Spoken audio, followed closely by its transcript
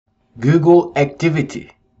Google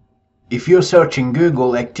activity. If you're searching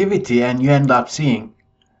Google activity and you end up seeing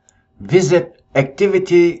visit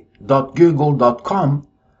activity.google.com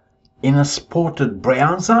in a supported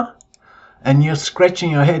browser, and you're scratching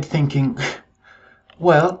your head thinking,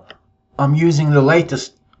 well, I'm using the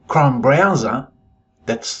latest Chrome browser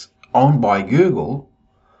that's owned by Google,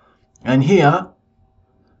 and here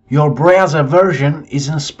your browser version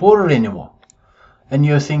isn't supported anymore. And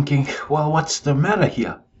you're thinking, well, what's the matter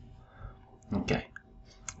here? Okay,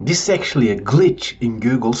 this is actually a glitch in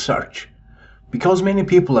Google search. Because many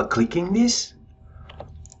people are clicking this,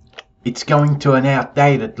 it's going to an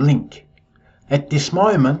outdated link. At this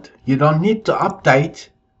moment, you don't need to update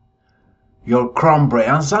your Chrome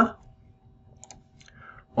browser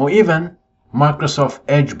or even Microsoft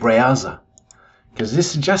Edge browser, because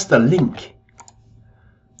this is just a link.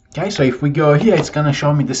 Okay, so if we go here, it's going to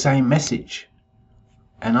show me the same message,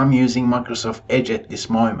 and I'm using Microsoft Edge at this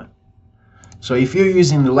moment. So if you're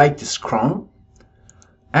using the latest Chrome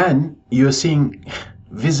and you're seeing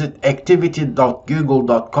visit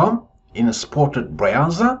activity.google.com in a supported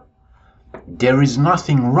browser, there is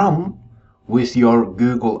nothing wrong with your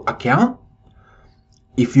Google account.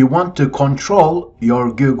 If you want to control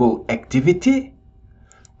your Google activity,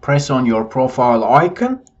 press on your profile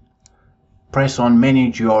icon, press on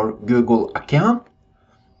manage your Google account,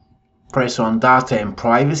 press on data and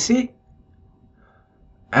privacy,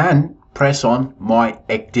 and press on my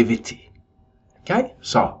activity. Okay,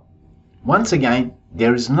 so once again,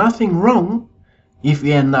 there is nothing wrong if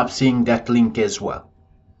you end up seeing that link as well.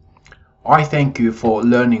 I thank you for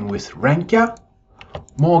learning with Rankia.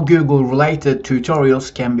 More Google related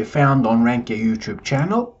tutorials can be found on Rankia YouTube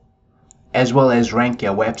channel, as well as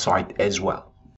Rankia website as well.